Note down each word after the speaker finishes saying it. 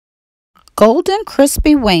golden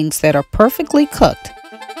crispy wings that are perfectly cooked.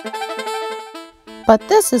 But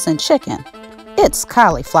this isn't chicken, it's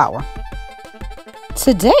cauliflower.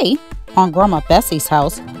 Today, on Grandma Bessie's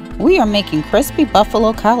house, we are making crispy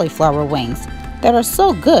buffalo cauliflower wings that are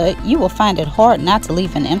so good you will find it hard not to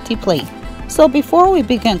leave an empty plate. So before we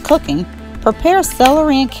begin cooking, prepare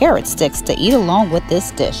celery and carrot sticks to eat along with this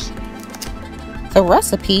dish. The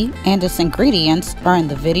recipe and its ingredients are in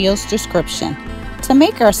the video's description. To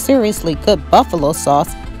make our seriously good buffalo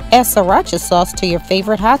sauce, add sriracha sauce to your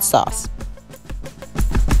favorite hot sauce.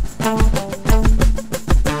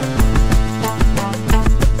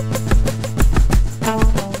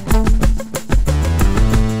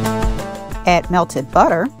 Add melted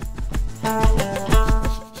butter,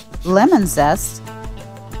 lemon zest,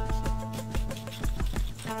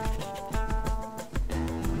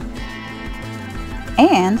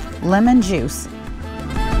 and lemon juice.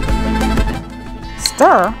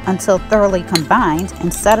 Stir until thoroughly combined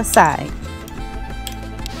and set aside.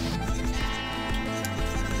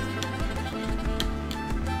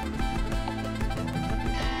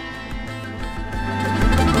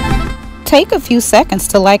 Take a few seconds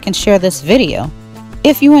to like and share this video.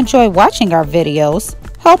 If you enjoy watching our videos,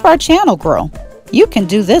 help our channel grow. You can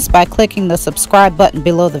do this by clicking the subscribe button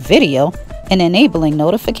below the video and enabling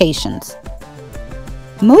notifications.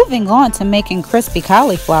 Moving on to making crispy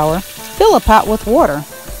cauliflower, fill a pot with water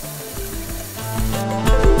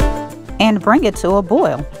and bring it to a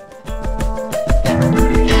boil.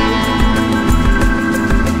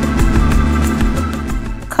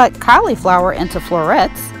 Cut cauliflower into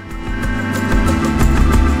florets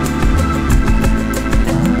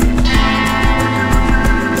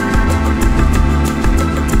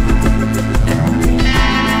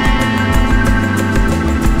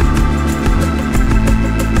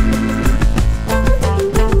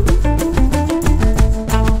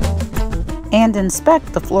and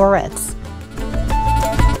inspect the florets.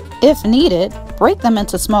 If needed, break them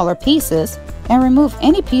into smaller pieces and remove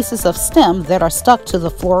any pieces of stem that are stuck to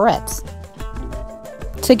the florets.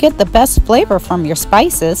 To get the best flavor from your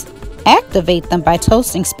spices, activate them by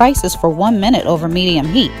toasting spices for 1 minute over medium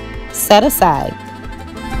heat. Set aside.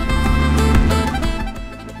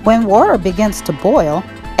 When water begins to boil,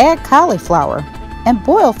 add cauliflower and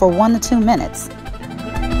boil for 1 to 2 minutes.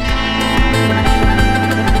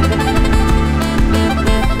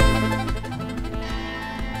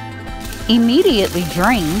 Immediately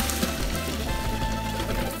drain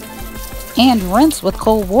and rinse with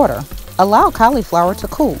cold water. Allow cauliflower to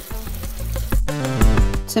cool.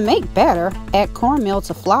 To make batter, add cornmeal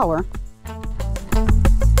to flour,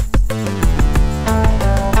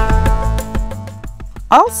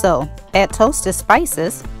 also add toasted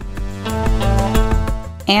spices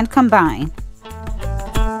and combine.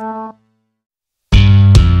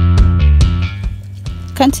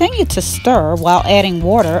 Continue to stir while adding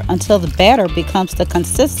water until the batter becomes the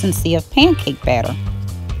consistency of pancake batter.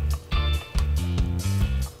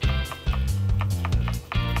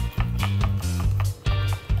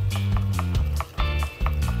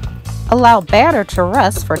 Allow batter to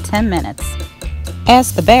rest for 10 minutes.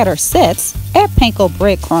 As the batter sits, add panko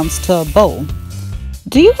breadcrumbs to a bowl.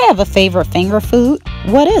 Do you have a favorite finger food?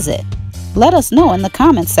 What is it? Let us know in the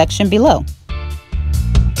comments section below.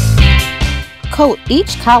 Coat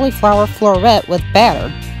each cauliflower floret with batter.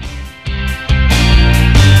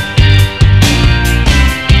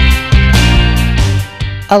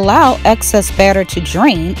 Allow excess batter to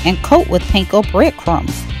drain and coat with panko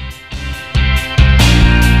breadcrumbs.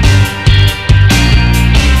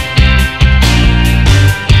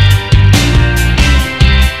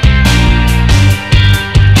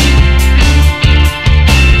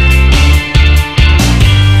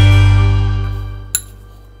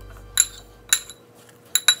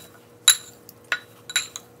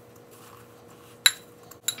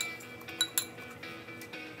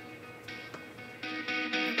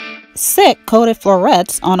 Set coated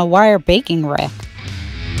florets on a wire baking rack.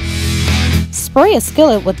 Spray a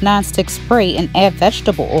skillet with nonstick spray and add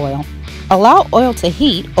vegetable oil. Allow oil to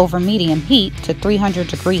heat over medium heat to 300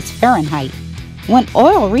 degrees Fahrenheit. When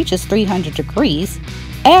oil reaches 300 degrees,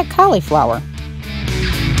 add cauliflower.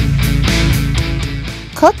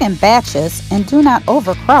 Cook in batches and do not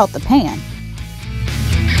overcrowd the pan.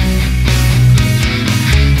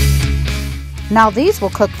 Now these will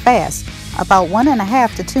cook fast, about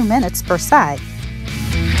 1.5 to 2 minutes per side.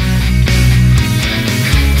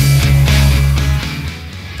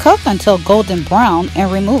 Cook until golden brown and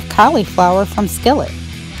remove cauliflower from skillet.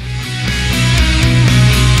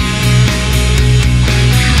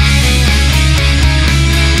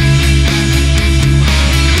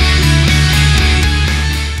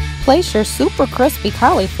 place your super crispy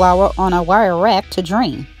cauliflower on a wire rack to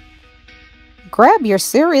drain. Grab your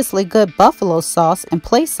seriously good buffalo sauce and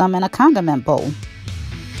place some in a condiment bowl.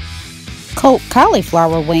 Coat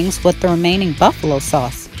cauliflower wings with the remaining buffalo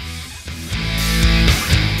sauce.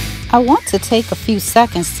 I want to take a few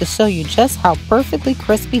seconds to show you just how perfectly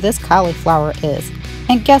crispy this cauliflower is.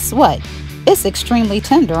 And guess what? It's extremely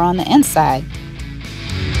tender on the inside.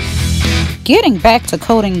 Getting back to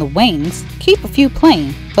coating the wings, keep a few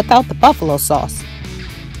plain without the buffalo sauce.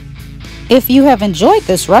 If you have enjoyed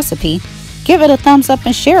this recipe, give it a thumbs up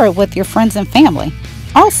and share it with your friends and family.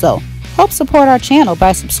 Also, help support our channel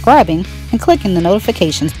by subscribing and clicking the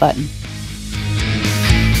notifications button.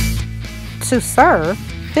 To serve,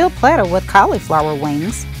 fill platter with cauliflower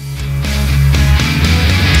wings.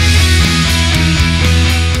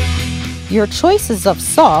 Your choices of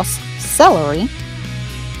sauce, celery,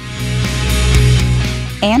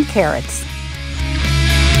 and carrots.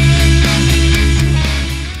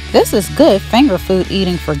 This is good finger food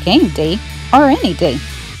eating for game day or any day.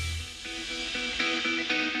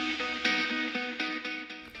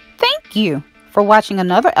 Thank you for watching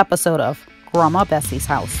another episode of Grandma Bessie's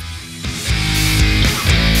House.